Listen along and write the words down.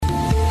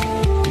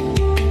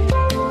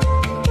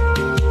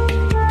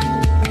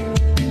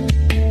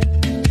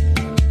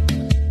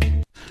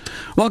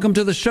Welcome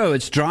to the show.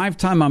 It's Drive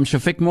Time. I'm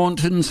Shafiq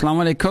Morton.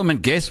 Assalamu alaikum.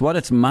 And guess what?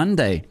 It's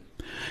Monday.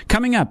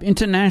 Coming up,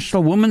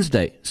 International Women's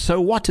Day. So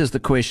what is the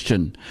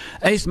question?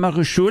 Ace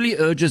Magashule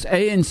urges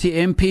ANC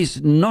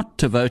MPs not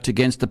to vote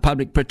against the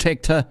public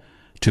protector,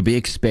 to be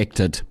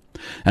expected.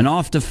 And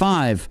after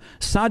 5,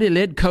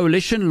 Saudi-led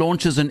coalition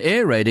launches an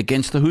air raid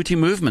against the Houthi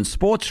movement,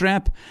 sports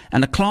rap,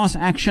 and a class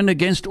action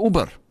against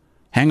Uber.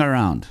 Hang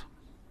around.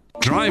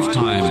 Drive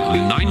Time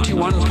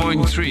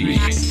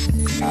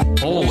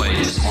 91.3.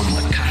 Always on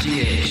the cutting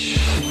edge.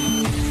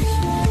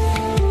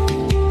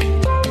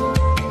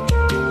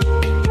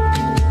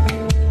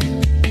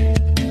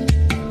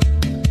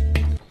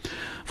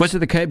 Voice of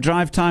the Cape,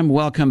 Drive Time.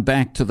 Welcome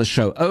back to the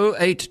show.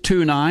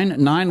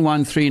 0829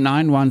 913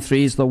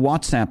 913 is the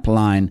WhatsApp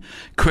line.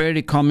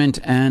 Query, comment,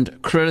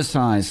 and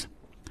criticize.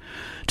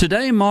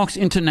 Today marks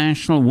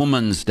International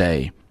Women's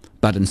Day.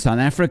 But in South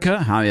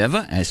Africa,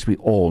 however, as we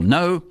all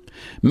know,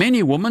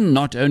 many women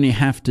not only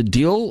have to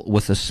deal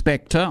with the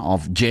spectre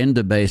of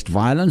gender-based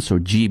violence, or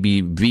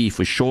GBV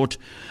for short,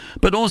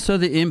 but also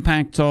the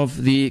impact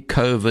of the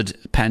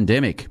COVID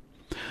pandemic.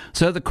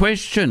 So the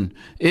question,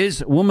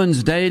 is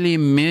Women's Daily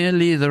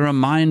merely the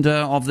reminder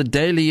of the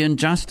daily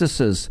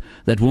injustices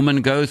that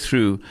women go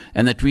through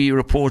and that we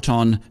report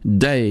on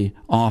day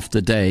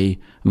after day,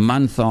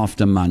 month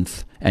after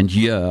month, and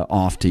year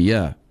after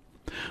year?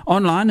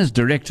 Online is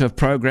Director of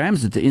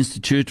Programs at the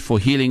Institute for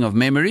Healing of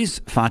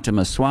Memories,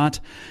 Fatima Swart,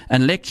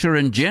 and lecturer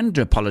in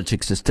gender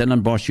politics at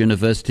Stellenbosch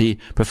University,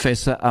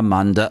 Professor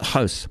Amanda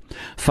Gouws.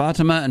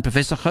 Fatima and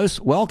Professor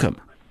Gouws, welcome.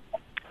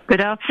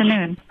 Good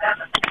afternoon.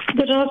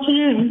 Good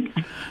afternoon.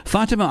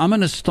 Fatima, I'm going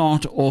to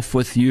start off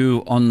with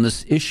you on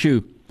this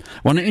issue.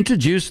 When I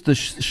introduced the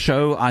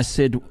show, I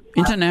said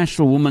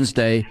International Women's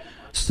Day,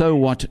 so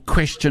what, ?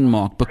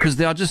 Because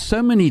there are just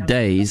so many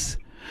days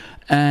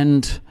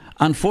and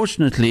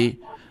unfortunately,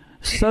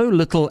 so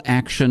little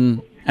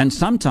action and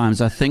sometimes,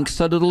 I think,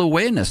 so little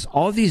awareness.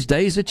 Are these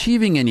days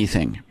achieving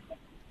anything?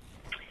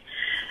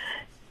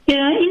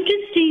 Yeah,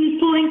 interesting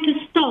point to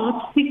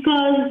start,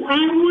 because I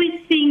always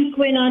think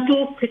when I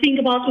think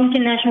about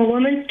International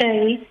Women's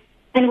Day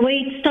and where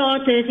it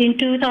started in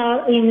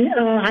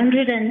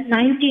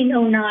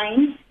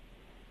 1909,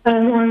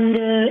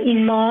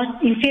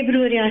 in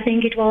February, I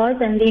think it was,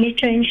 and then it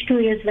changed 2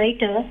 years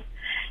later.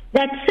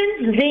 That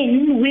since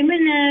then,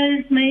 women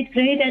have made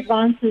great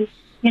advances,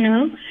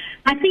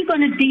 I think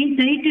on a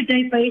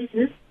day-to-day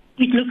basis,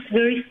 it looks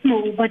very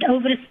small, but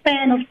over a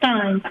span of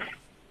time.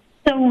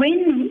 So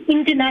when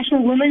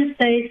International Women's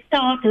Day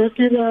started,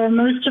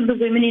 most of the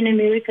women in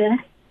America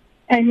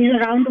and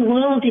around the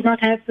world did not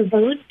have to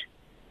vote.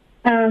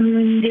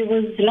 There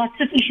was lots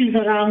of issues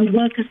around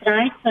workers'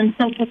 rights and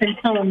so forth and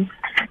so on.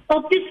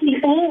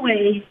 Obviously,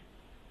 always,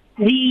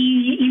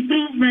 the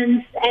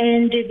improvements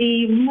and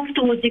the move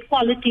towards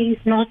equality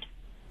is not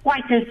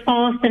quite as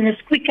fast and as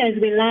quick as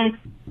we like.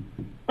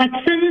 But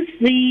since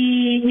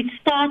it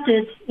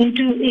started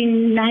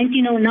in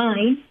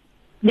 1909,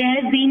 there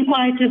has been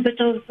quite a bit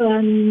of,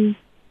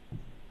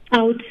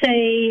 I would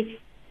say,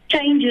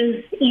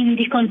 changes in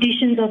the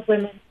conditions of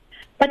women.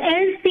 But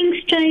as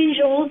things change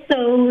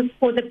also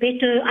for the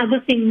better, other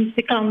things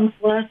become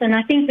worse. And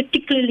I think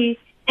particularly,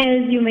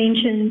 as you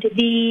mentioned,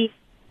 the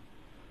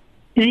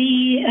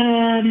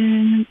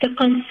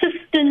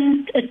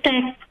consistent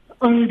attack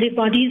on the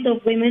bodies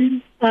of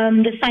women,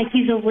 the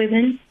psyches of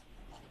women,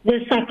 the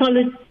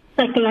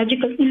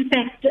psychological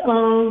impact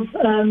of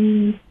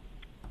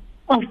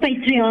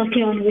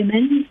patriarchy on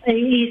women,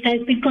 it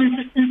has been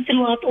consistent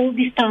throughout all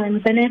these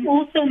times, and have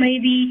also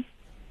maybe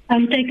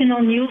taken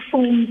on new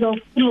forms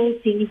of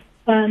cruelty.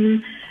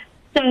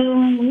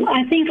 So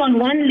I think on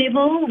one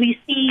level we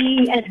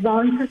see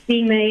advances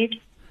being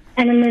made,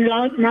 and on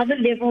another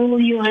level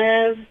you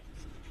have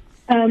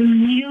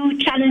new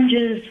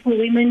challenges for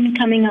women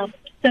coming up.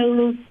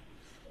 So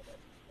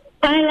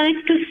I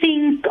like to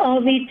think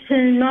of it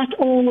not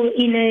all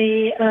in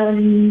a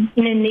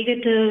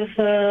negative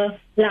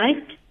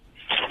light,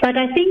 but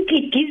I think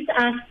it gives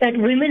us that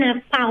women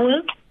have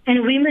power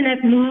and women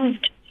have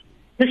moved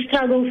the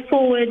struggle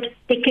forward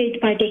decade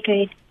by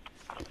decade.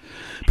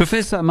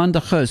 Professor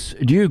Amanda Gouws,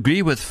 do you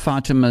agree with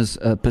Fatima's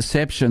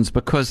perceptions?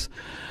 Because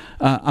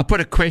I put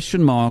a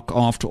question mark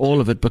after all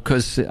of it,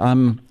 because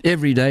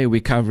every day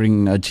we're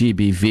covering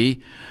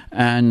GBV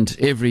and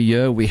every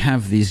year we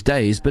have these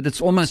days, but it's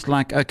almost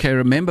like, okay,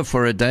 remember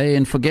for a day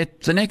and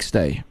forget the next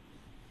day.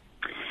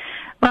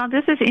 Well,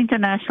 this is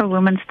International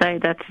Women's Day.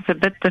 That's a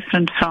bit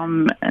different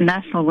from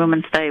National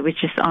Women's Day,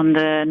 which is on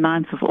the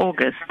 9th of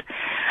August.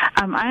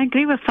 I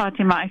agree with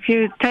Fatima. If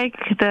you take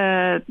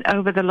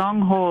over the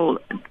long haul,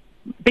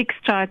 big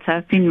strides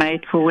have been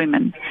made for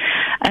women.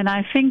 And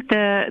I think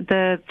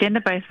the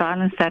gender-based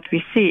violence that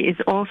we see is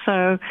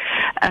also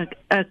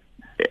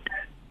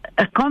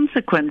a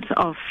consequence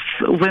of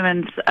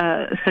women's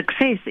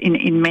success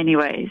in many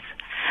ways.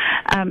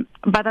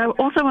 But I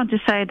also want to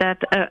say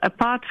that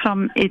apart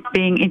from it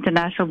being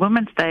International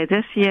Women's Day,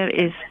 this year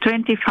is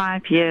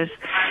 25 years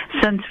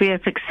since we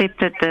have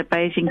accepted the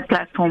Beijing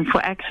Platform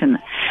for Action.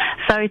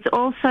 So it's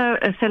also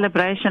a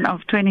celebration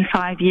of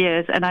 25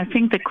 years, and I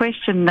think the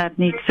question that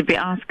needs to be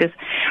asked is,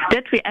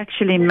 did we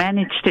actually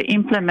manage to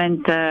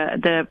implement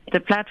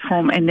the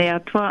platform? And there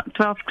are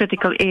 12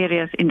 critical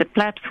areas in the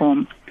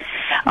platform,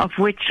 of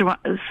which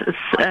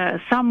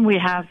some we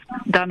have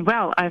done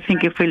well. I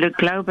think if we look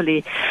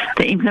globally,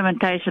 the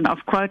implementation of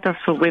quotas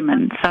for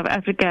women. South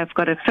Africa have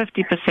got a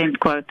 50%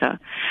 quota.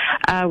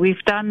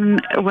 We've done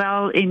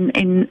well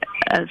in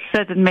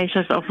certain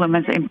measures of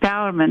women's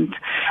empowerment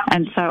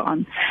and so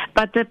on.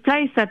 But the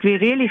place that we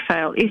really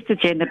fail is the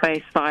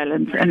gender-based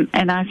violence.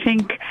 And I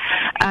think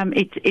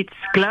it's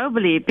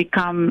globally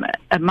become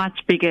a much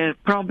bigger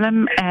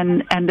problem,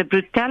 and the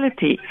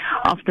brutality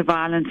of the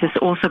violence has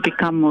also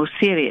become more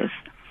serious.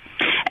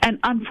 And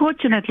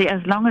unfortunately,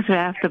 as long as we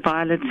have the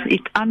violence,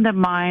 it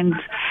undermines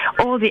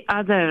all the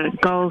other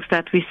goals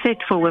that we set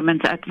for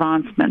women's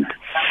advancement.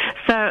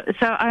 So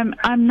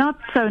I'm not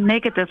so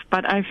negative,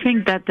 but I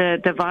think that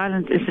the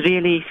violence is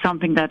really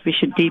something that we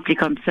should deeply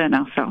concern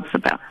ourselves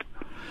about.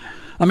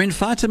 I mean,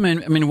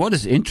 Fatima, what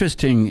is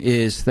interesting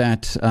is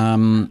that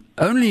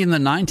only in the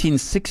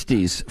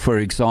 1960s, for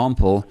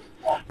example,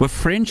 were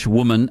French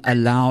women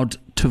allowed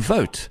to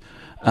vote.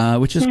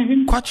 Which is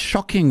quite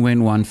shocking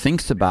when one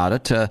thinks about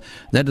it.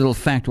 That little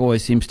fact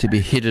always seems to be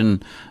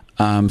hidden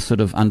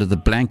sort of under the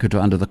blanket or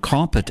under the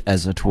carpet,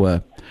 as it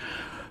were.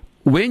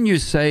 When you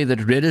say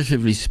that,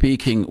 relatively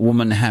speaking,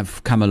 women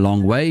have come a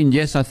long way, and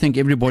yes, I think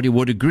everybody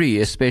would agree,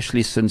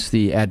 especially since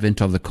the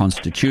advent of the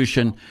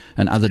Constitution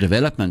and other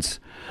developments.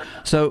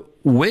 So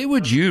where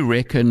would you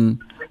reckon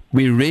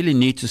we really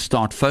need to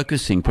start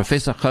focusing?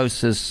 Professor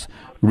Gouws is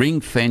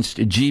ring-fenced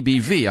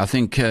GBV. I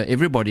think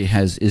everybody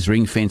is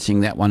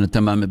ring-fencing that one at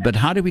the moment. But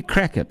how do we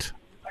crack it?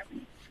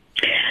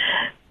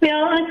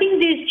 Well, I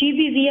think there's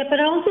GBV, but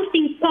I also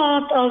think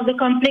part of the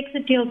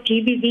complexity of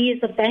GBV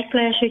is the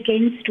backlash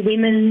against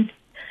women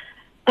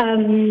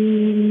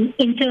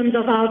in terms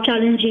of our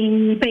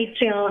challenging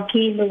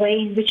patriarchy in the way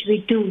in which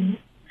we do,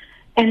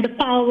 and the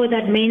power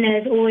that men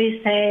have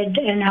always had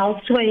and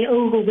held sway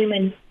over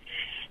women.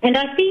 And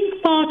I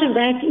think part of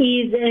that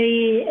is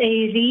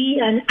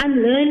an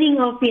unlearning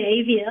of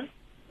behavior,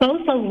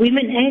 both of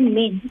women and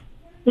men,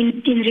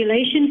 in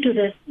relation to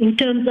this, in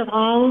terms of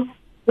how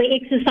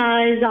we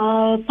exercise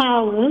our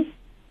power.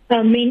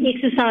 Men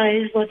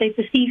exercise what they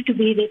perceive to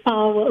be their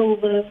power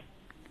over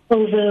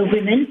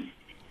women,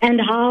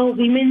 and how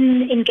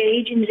women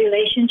engage in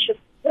relationships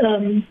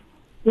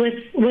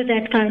with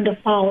that kind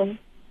of power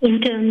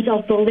in terms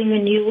of building a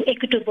new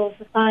equitable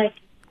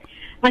society.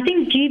 I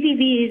think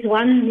GBV is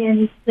one,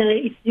 and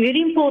it's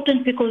very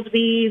important because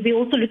we're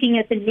also looking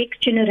at the next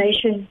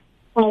generation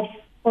of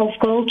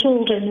girl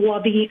children who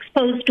are being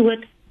exposed to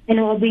it and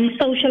who are being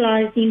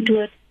socialized into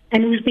it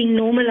and who's being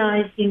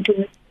normalized into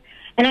it.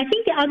 And I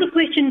think the other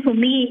question for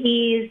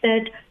me is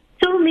that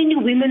so many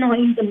women are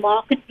in the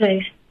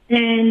marketplace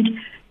and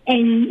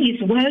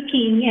is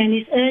working and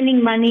is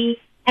earning money,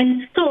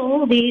 and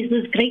still there is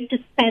this great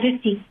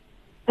disparity.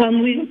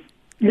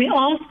 We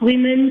ask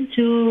women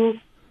to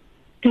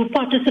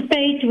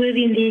participate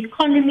within the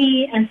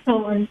economy and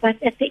so on.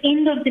 But at the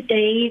end of the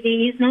day,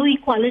 there is no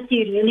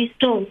equality really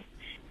still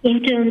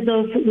in terms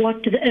of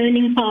what the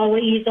earning power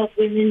is of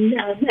women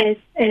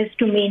as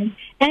to men,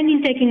 and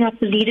in taking up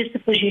the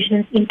leadership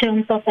positions in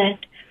terms of that,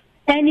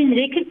 and in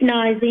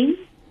recognizing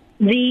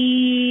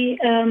the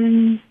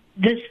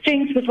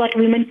strength with what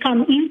women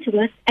come into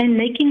it and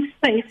making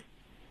space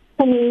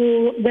for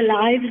the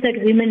lives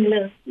that women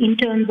live in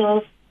terms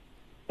of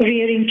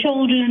rearing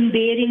children,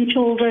 bearing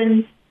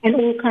children, and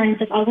all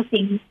kinds of other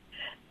things.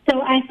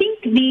 So I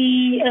think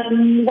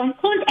one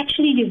can't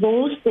actually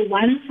divorce the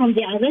one from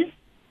the other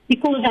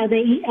because I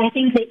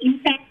think they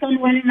impact on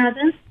one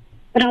another.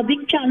 But our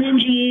big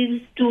challenge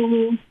is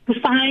to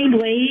find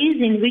ways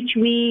in which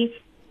we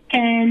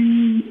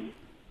can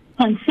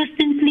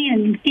consistently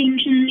and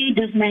intentionally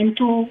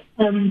dismantle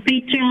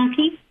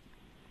patriarchy,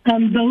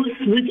 both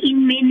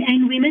within men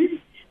and women,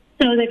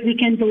 so that we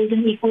can build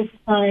an equal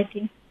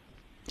society.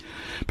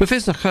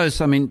 Professor Gouws,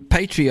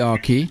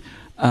 patriarchy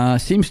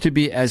seems to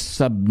be as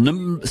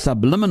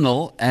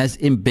subliminal as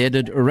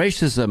embedded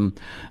racism.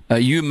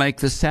 You make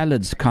the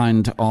salads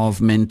kind of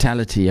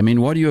mentality.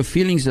 What are your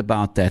feelings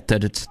about that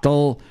it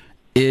still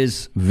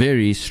is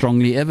very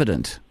strongly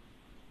evident?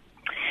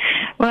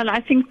 Well,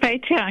 I think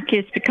patriarchy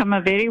has become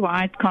a very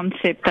wide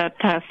concept that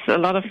has a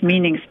lot of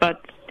meanings, but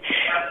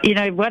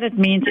what it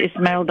means is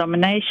male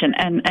domination,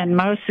 and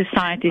most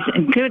societies,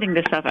 including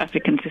the South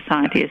African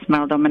society, is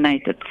male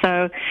dominated.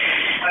 So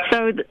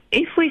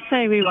if we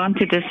say we want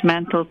to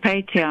dismantle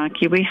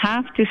patriarchy, we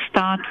have to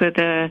start with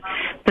the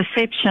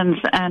perceptions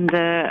and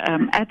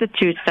the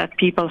attitudes that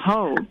people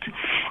hold.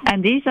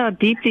 And these are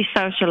deeply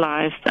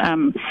socialized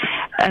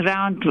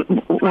around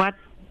what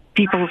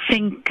people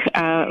think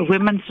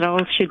women's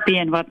roles should be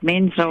and what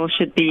men's roles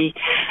should be.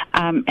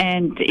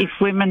 And if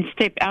women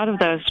step out of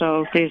those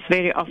roles, there's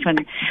very often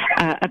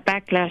a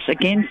backlash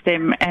against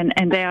them,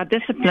 and they are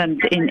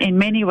disciplined in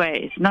many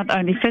ways, not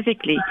only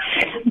physically,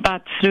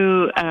 but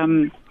through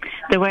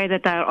the way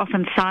that they are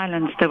often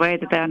silenced, the way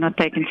that they are not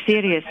taken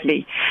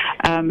seriously.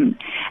 And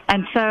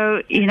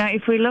so,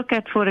 if we look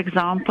at, for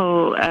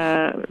example,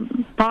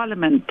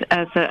 Parliament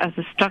as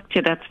a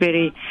structure that's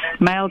very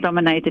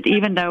male-dominated,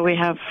 even though we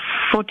have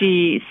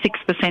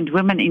 46%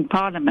 women in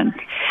Parliament,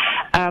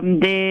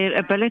 their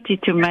ability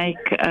to make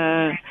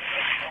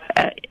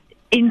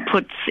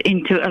inputs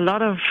into a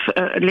lot of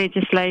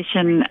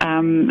legislation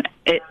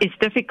is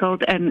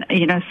difficult, and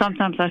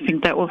sometimes I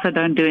think they also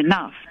don't do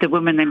enough, the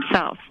women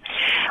themselves.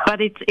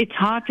 But it's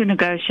hard to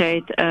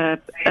negotiate a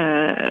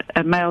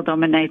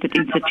male-dominated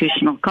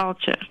institutional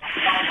culture,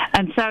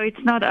 and so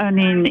it's not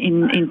only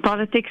in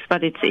politics,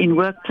 but it's in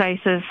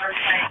workplaces.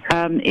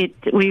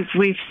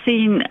 We've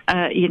seen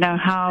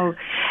how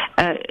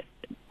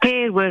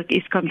care work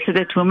is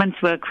considered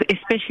women's work,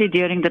 especially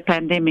during the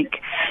pandemic.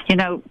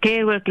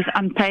 Care work is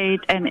unpaid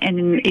and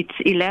it's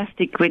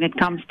elastic when it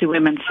comes to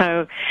women.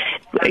 So,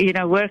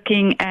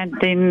 working and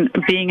then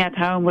being at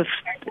home with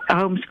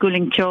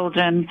homeschooling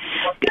children,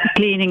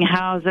 cleaning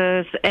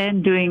houses,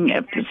 and doing,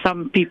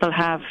 some people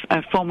have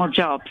formal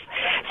jobs.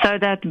 So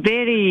that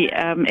very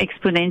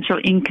exponential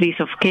increase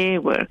of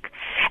care work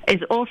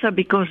is also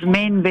because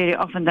men very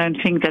often don't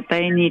think that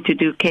they need to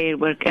do care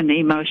work and the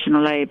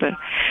emotional labor.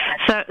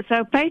 So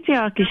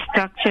patriarchy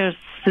structures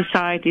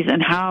societies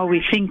and how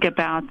we think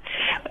about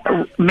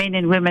men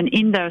and women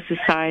in those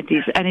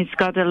societies, and it's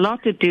got a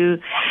lot to do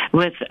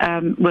with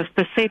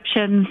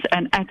perceptions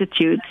and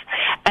attitudes.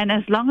 And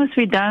as long as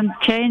we don't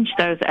change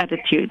those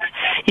attitudes,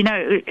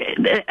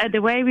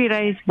 the way we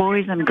raise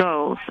boys and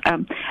girls,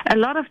 a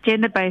lot of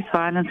gender-based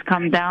violence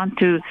come down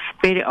to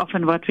very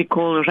often what we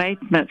call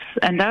rape myths,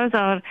 and those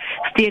are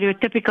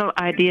stereotypical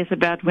ideas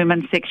about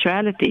women's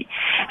sexuality.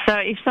 So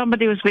if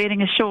somebody was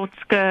wearing a short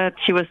skirt,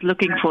 she was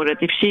looking for it.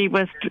 If she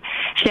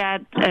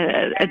had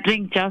a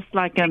drink just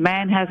like a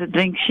man has a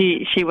drink,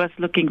 she was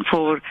looking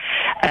for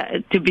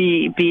to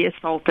be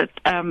assaulted.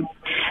 So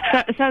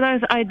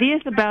those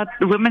ideas about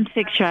women's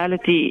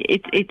sexuality,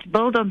 it's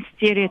built on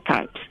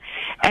stereotypes,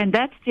 and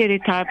that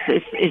stereotypes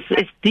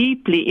is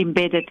deeply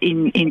embedded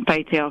in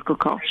patriarchal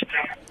culture.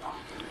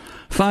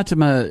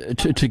 Fatima,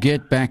 to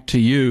get back to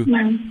you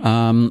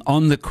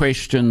on the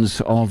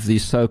questions of the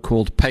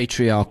so-called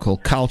patriarchal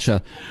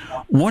culture,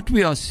 what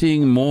we are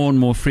seeing more and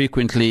more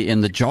frequently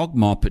in the job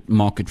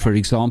market, for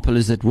example,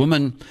 is that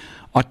women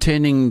are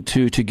tending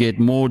to get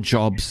more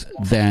jobs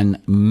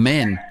than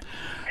men.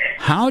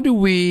 How do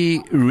we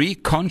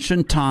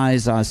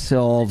reconscientize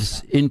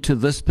ourselves into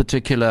this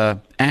particular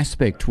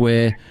aspect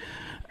where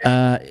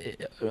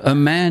a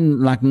man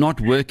like not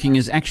working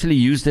is actually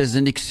used as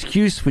an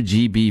excuse for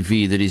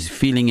GBV, that is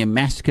feeling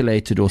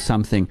emasculated or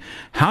something?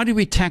 How do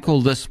we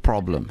tackle this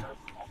problem?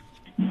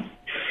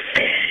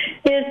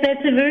 Yes,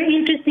 that's a very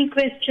interesting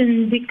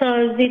question,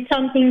 because it's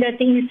something that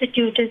the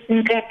Institute has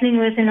been grappling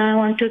with, and I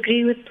want to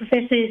agree with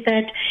Professor, is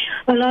that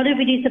a lot of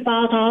it is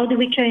about how do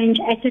we change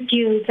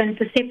attitudes and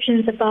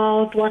perceptions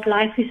about what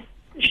life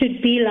should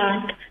be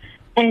like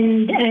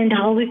and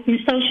how we've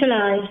been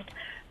socialized.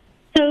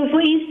 So,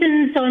 for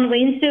instance, on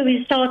Wednesday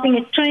we're starting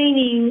a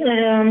training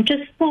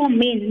just for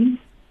men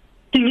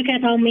to look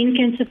at how men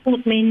can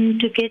support men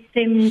to get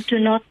them to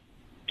not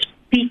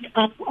beat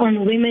up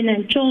on women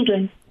and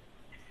children.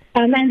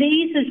 And there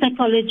is a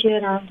psychology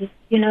around it,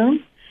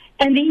 and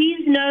there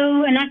is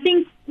and I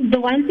think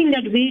the one thing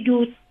that we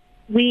do,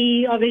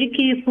 we are very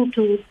careful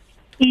to,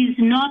 is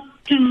not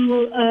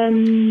to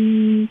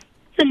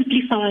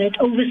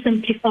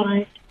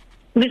oversimplify it,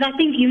 because I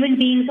think human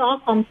beings are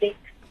complex.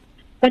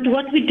 But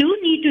what we do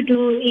need to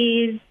do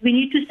is we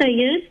need to say,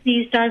 yes,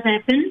 this does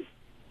happen,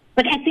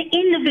 but at the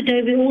end of the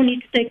day, we all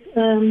need to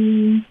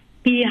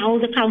be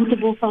held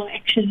accountable for our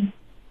actions.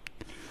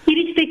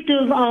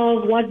 Irrespective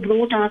of what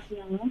brought us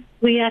here,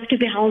 we have to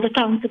be held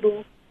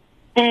accountable.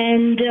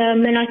 And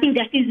I think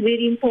that is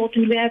very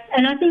important.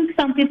 And I think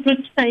some people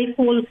say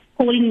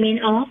calling men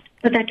out,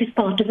 but that is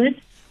part of it.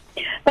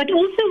 But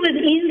also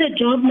within the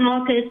job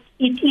market,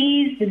 it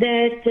is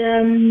that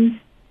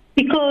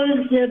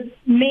because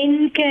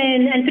men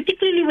can, and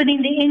particularly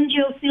within the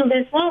NGO field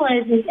as well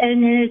as you said,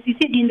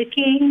 in the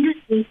care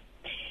industry,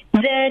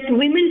 that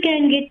women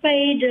can get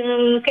paid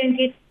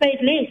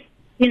less.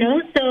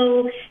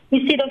 So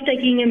instead of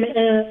taking a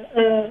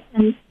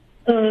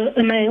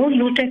male,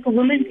 you'll take a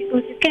woman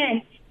because you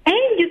can.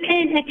 And you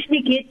can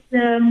actually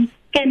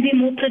can be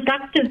more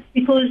productive,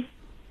 because,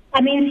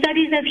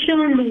 studies have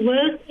shown the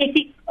work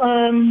ethic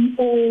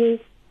or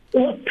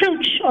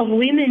approach of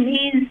women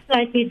is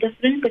slightly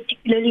different,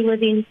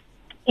 particularly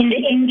in the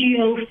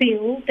NGO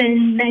field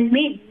than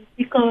men,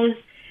 because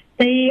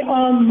they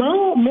are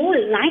more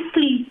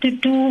likely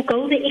to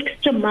go the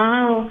extra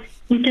mile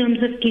in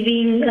terms of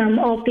giving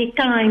of their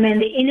time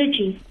and their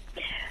energy.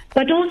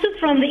 But also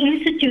from the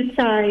Institute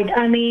side,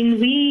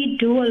 we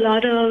do a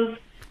lot of,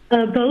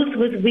 both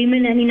with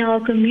women and in our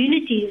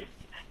communities,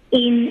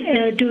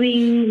 in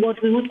doing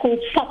what we would call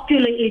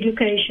popular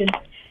education.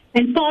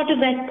 And part of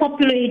that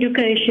popular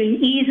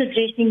education is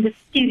addressing the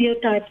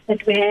stereotypes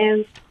that we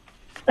have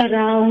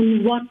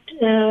around what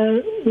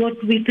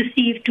we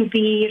perceive to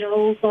be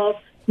roles of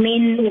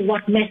men or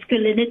what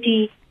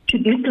masculinity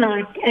should look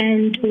like,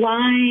 and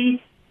why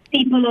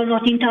people are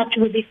not in touch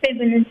with the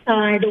feminine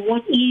side, or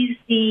what is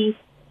the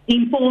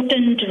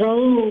important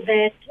role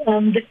that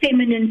the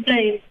feminine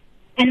plays.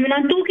 And when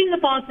I'm talking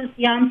about this,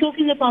 I'm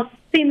talking about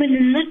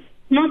feminine,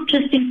 not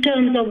just in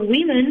terms of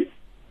women,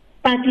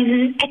 but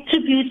in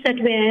attributes that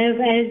we have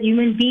as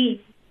human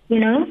beings,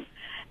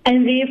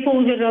 and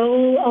therefore the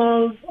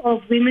role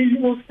of women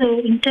also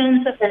in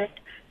terms of that.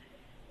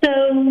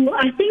 So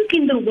I think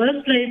in the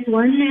workplace,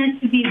 one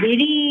has to be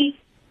very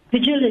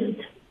vigilant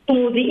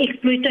for the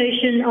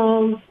exploitation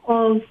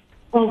of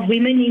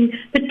women in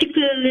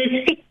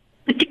particular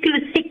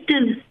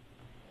sectors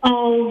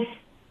of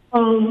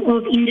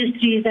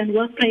industries and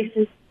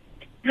workplaces.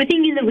 I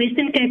think in the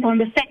Western Cape, on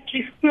the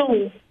factory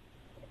floor,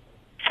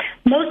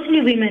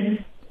 mostly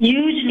women,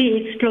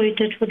 hugely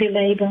exploited for their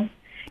labor.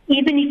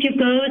 Even if you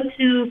go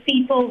to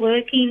people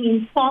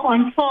working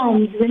on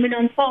farms, women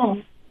on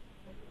farms,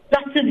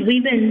 lots of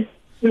women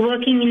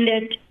working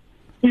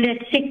in that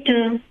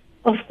sector,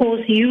 of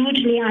course,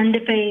 hugely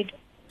underpaid.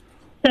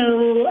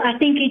 So I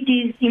think it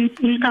is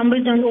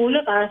incumbent on all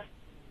of us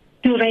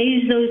to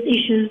raise those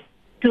issues,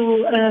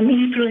 to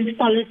influence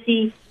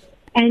policy,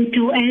 and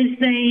to, as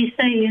they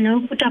say,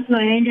 put up your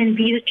hand and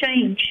be the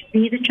change.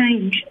 Be the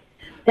change.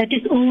 That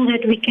is all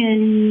that we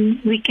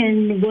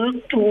can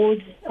work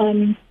towards.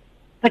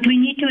 But we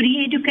need to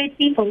re-educate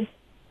people.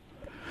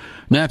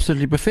 No,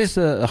 absolutely.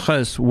 Professor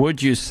Gouws,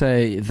 would you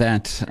say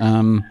that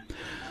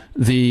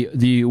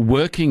the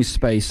working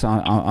space,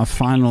 our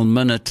final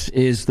minute,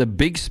 is the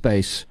big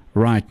space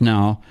right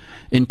now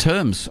in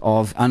terms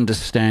of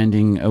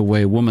understanding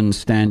where women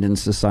stand in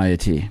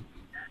society?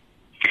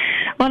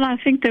 Well, I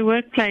think the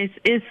workplace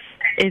is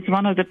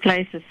one of the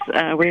places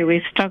where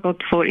we've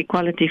struggled for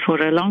equality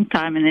for a long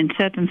time, and in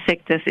certain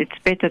sectors it's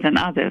better than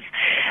others.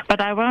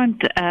 But I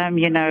won't,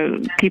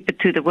 keep it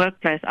to the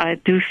workplace. I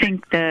do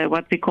think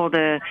what we call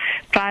the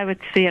private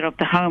sphere of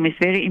the home is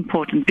very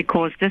important,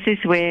 because this is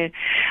where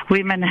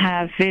women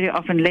have very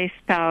often less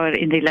power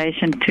in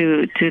relation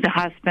to the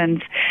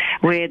husbands,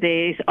 where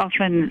there is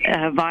often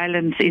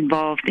violence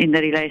involved in the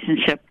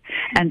relationship,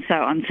 and so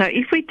on. So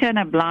if we turn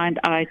a blind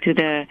eye to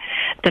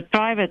the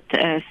private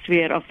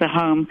sphere of the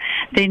home,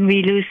 then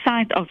we lose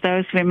sight of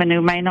those women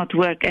who may not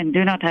work and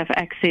do not have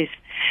access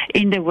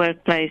in the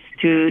workplace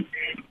to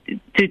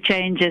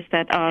changes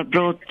that are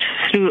brought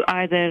through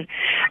either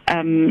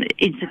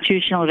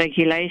institutional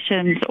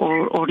regulations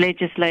or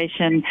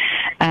legislation,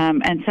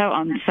 and so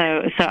on.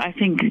 So I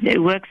think the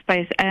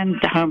workspace and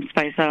the home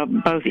space are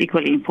both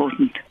equally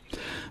important.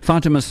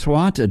 Fatima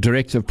Swart,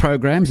 Director of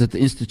Programs at the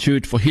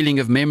Institute for Healing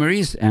of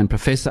Memories, and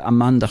Professor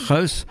Amanda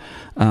Gouws,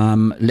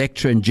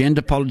 Lecturer in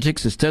Gender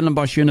Politics at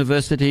Stellenbosch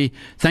University.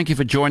 Thank you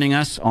for joining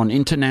us on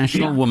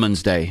International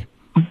Women's Day.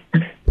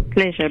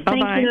 Pleasure. Bye-bye.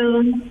 Thank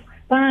you.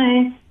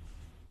 Bye.